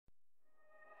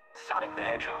Sonic the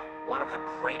Hedgehog, one of the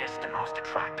greatest and most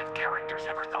attractive characters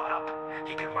ever thought up.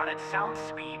 He can run at sound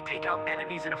speed, take out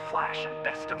enemies in a flash, and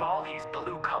best of all, he's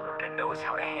blue-colored and knows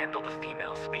how to handle the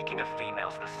females. Speaking of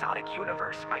females, the Sonic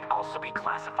universe might also be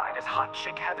classified as hot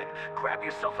chick heaven. Grab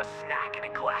yourself a snack and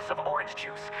a glass of orange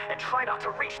juice, and try not to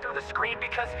reach through the screen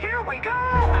because here we go!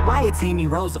 Why, it's Amy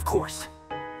Rose, of course.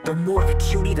 They're more of a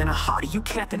cutie than a hottie. You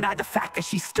can't deny the fact that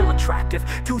she's still attractive.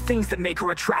 Two things that make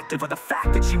her attractive are the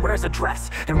fact that she wears a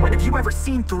dress, and when have you ever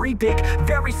seen three big,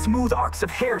 very smooth arcs of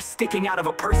hair sticking out of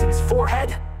a person's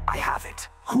forehead? I haven't.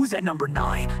 Who's at number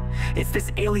 9? It's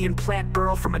this alien plant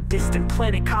girl from a distant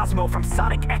planet, Cosmo from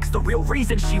Sonic X. The real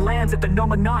reason she lands at the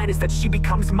number 9 is that she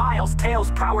becomes Miles, Tails'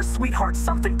 Prower sweetheart,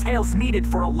 something Tails needed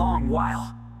for a long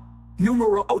while.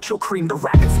 Numero ocho cream, the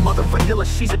rabbit's mother, Vanilla.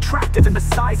 She's attractive in the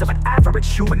size of an average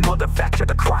human mother. Vector,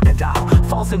 the crocodile,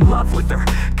 falls in love with her.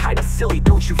 Kinda silly,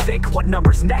 don't you think? What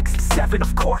number's next? 7,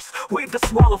 of course. Wave the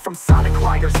Swallow from Sonic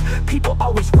Riders. People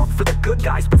always root for the good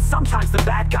guys, but sometimes the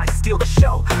bad guys steal the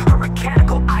show. Her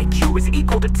mechanical IQ is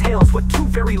equal to Tails, with two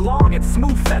very long and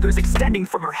smooth feathers extending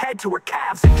from her head to her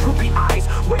calves, and droopy eyes.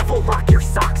 Wave will rock your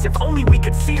socks if only we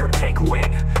could see her take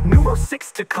wing. Numero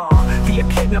 6 to call, the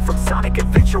Echidna from Sonic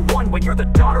Adventure 1. When you're the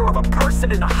daughter of a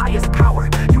person in the highest power,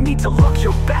 you need to look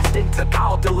your best, and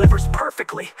Takal delivers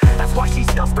perfectly. That's why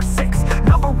she's number 6.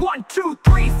 Number 1, 2,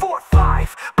 3, 4,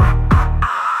 5.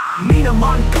 Mina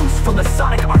Mongoose from the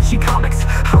Sonic Archie comics.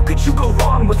 How could you go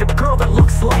wrong with a girl that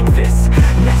looks like this?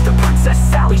 Next to Princess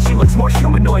Sally, she looks more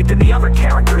humanoid than the other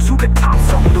characters. Who could top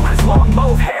someone who has long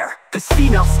mauve hair? This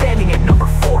female standing at number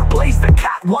 4, Blaze the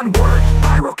Cat. One word: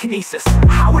 pyrokinesis.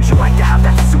 How would you like to have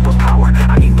that superpower?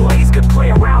 I mean, Blaze could play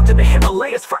around in the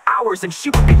Himalayas for hours and she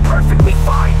would be perfectly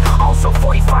fine. Also,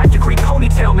 45-degree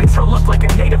ponytail makes her look like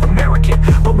a Native American.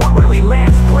 But what really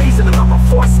lands Blaze in the number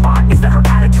 4 spot is that her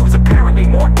attitude's apparently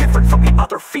more different from the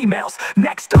other females.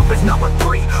 Next up is number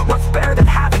 3. What's better than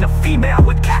having a female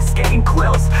with cascading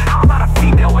quills? How about a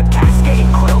female with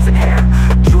cascading quills and hair?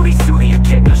 Judy Sudi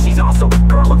Echidna, she's also the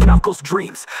girl of Knuckles'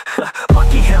 dreams.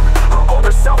 Lucky him. Her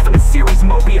older self in the series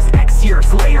Mobius X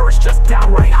years later is just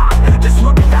downright hot. Just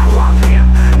look at that rock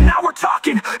man. Now we're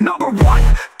talking. Number 1,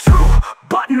 2,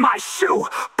 button my shoe,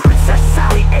 Princess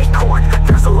Sally Acorn.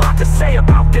 There's a lot to say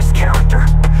about this character.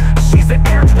 She's the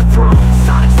heir to the throne,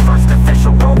 Sonic's first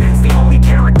official romance, the only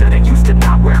character that used to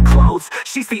not wear clothes.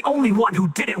 She's the only one who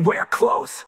didn't wear clothes.